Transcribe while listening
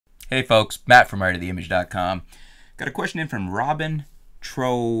Hey folks, Matt from artoftheimage.com. Got a question in from Robin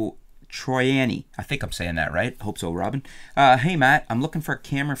Troyani. I think I'm saying that right. Hope so, Robin. Hey Matt, I'm looking for a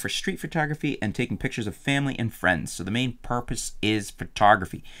camera for street photography and taking pictures of family and friends. So the main purpose is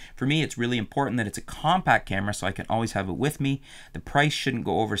photography. For me, it's really important that it's a compact camera so I can always have it with me. The price shouldn't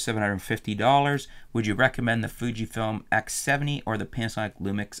go over $750. Would you recommend the Fuji X70 or the Panasonic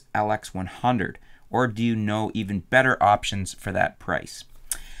Lumix LX100? Or do you know even better options for that price?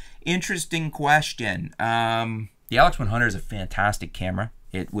 Interesting question. The LX100 is a fantastic camera.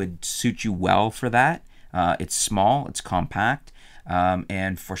 It would suit you well for that. It's small, it's compact,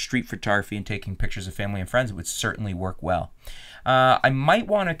 and for street photography and taking pictures of family and friends, it would certainly work well. I might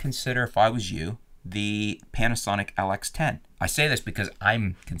want to consider, if I was you, the Panasonic LX10. I say this because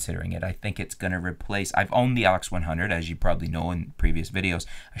I'm considering it. I think it's going to replace, I've owned the LX100, as you probably know in previous videos.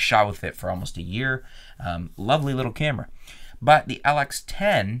 I shot with it for almost a year. Lovely little camera. But the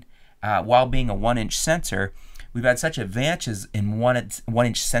LX10, while being a 1-inch sensor, we've had such advances in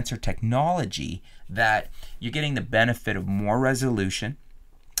 1-inch sensor technology that you're getting the benefit of more resolution.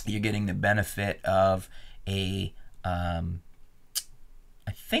 You're getting the benefit of a, I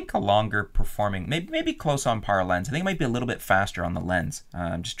think a longer performing, maybe close on par lens. I think it might be a little bit faster on the lens.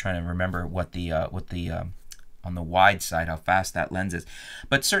 I'm just trying to remember what the on the wide side, how fast that lens is.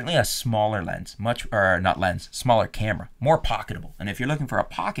 But certainly a smaller lens, smaller camera, more pocketable. And if you're looking for a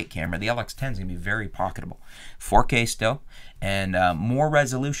pocket camera, the LX10 is going to be very pocketable. 4K still, and more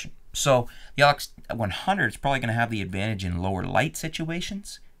resolution. So the LX100 is probably going to have the advantage in lower light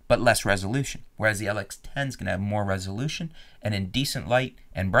situations, but less resolution. Whereas the LX10 is going to have more resolution, and in decent light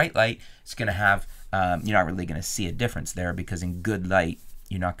and bright light, it's going to have, you're not really going to see a difference there, because in good light,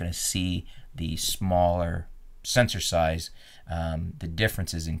 you're not going to see the smaller sensor size, the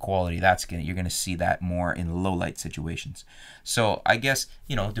differences in quality. You're going to see that more in low light situations. So I guess,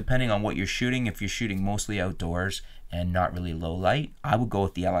 depending on what you're shooting, if you're shooting mostly outdoors and not really low light, I would go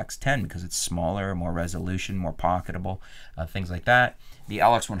with the LX10 because it's smaller, more resolution, more pocketable, things like that. The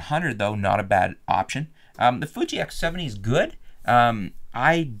LX100 though, not a bad option. The Fuji X70 is good.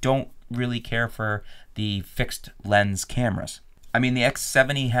 I don't really care for the fixed lens cameras. I mean, the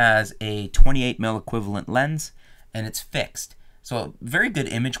X70 has a 28mm equivalent lens, and it's fixed. So very good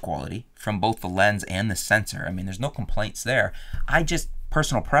image quality from both the lens and the sensor. I mean, there's no complaints there. I just,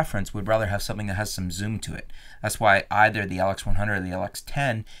 personal preference, would rather have something that has some zoom to it. That's why either the LX100 or the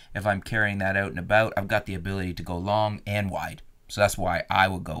LX10, if I'm carrying that out and about, I've got the ability to go long and wide. So that's why I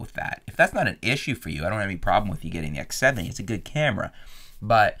would go with that. If that's not an issue for you, I don't have any problem with you getting the X70. It's a good camera.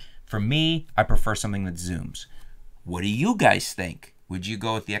 But for me, I prefer something that zooms. What do you guys think? Would you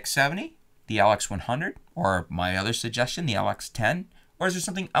go with the X70, the LX100, or my other suggestion, the LX10? Or is there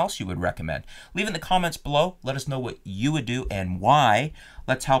something else you would recommend? Leave in the comments below. Let us know what you would do and why.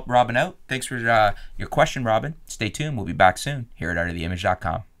 Let's help Robin out. Thanks for your question, Robin. Stay tuned. We'll be back soon here at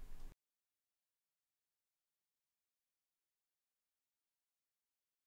artoftheimage.com.